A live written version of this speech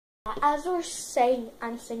As we're saying,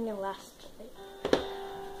 I'm singing last week.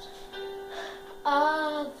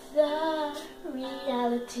 Of the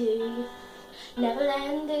reality,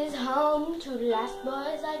 Neverland is home to last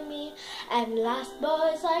boys like me, and last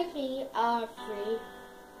boys like me are free.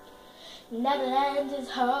 Neverland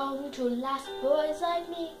is home to last boys like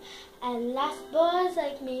me, and last boys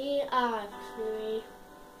like me are free.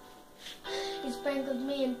 He sprinkled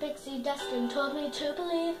me in pixie dust and told me to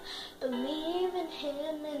believe in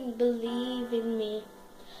him and believe in me.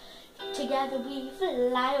 Together we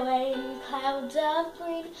fly away in clouds of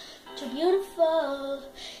green to beautiful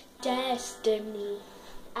destiny.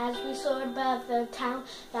 As we soared above the town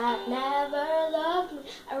that never loved me,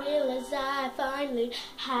 I realized I finally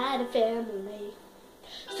had a family.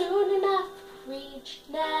 Soon enough, reached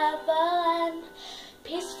Neverland.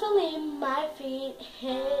 Peacefully my feet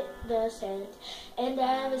hit the sand, and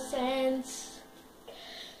ever since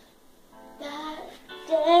that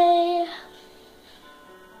day,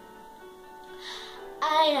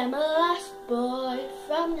 I am a lost boy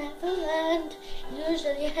from Neverland,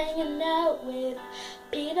 usually hanging out with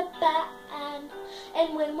Peter Pan.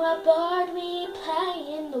 And when we're bored, we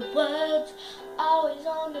play in the woods, always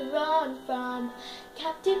on the run from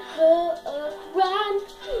Captain Hook. Run,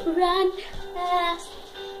 run, last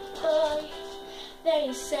boy,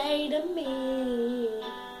 they say to me,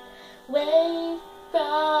 away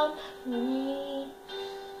from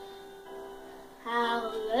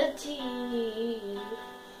reality.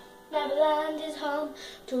 Neverland is home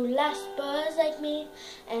to last boys like me,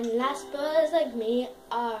 and last boys like me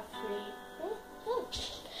are free.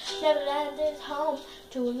 Neverland is home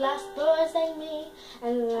to last boys like me,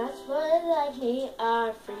 and last boys like me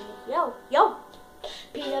are free. Yo, yo!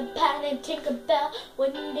 Peter Pan and Tinkerbell,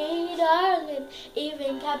 Wendy, darling,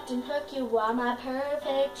 even Captain Hook, you are my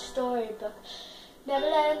perfect storybook.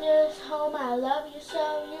 Neverland is home, I love you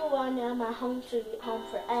so, you are now my home, sweet home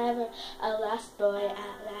forever, a last boy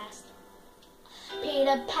at last.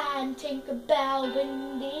 Peter Pan, Tinkerbell,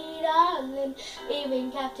 Wendy, darling,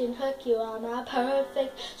 even Captain Hook, you are my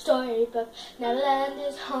perfect storybook. Neverland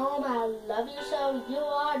is home, I love you so, you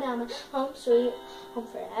are now my home, sweet home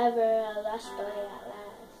forever, a last boy at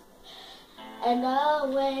last. And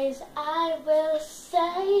always I will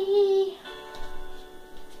say,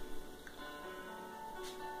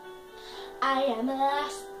 I am a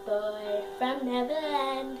last boy from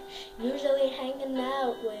Neverland, usually hanging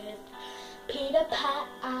out with Peter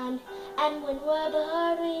Pan. And when we're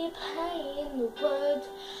bored, we play in the woods,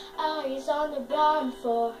 always on the run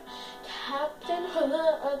for Captain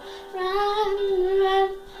Hook. Run,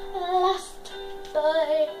 run, last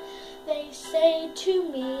boy, they say to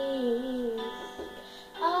me,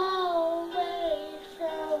 away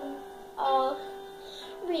from all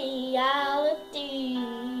reality.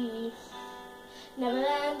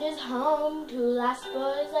 Neverland is home to last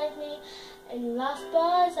boys like me, and last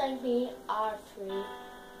boys like me are free.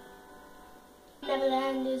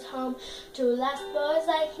 Neverland is home to last boys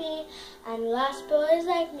like me, and last boys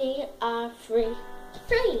like me are free.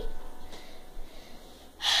 Free!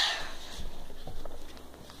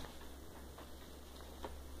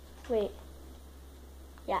 Wait.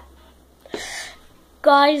 Yeah.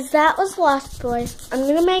 Guys, that was Lost Boys. I'm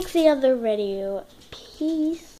gonna make the other video. Peace.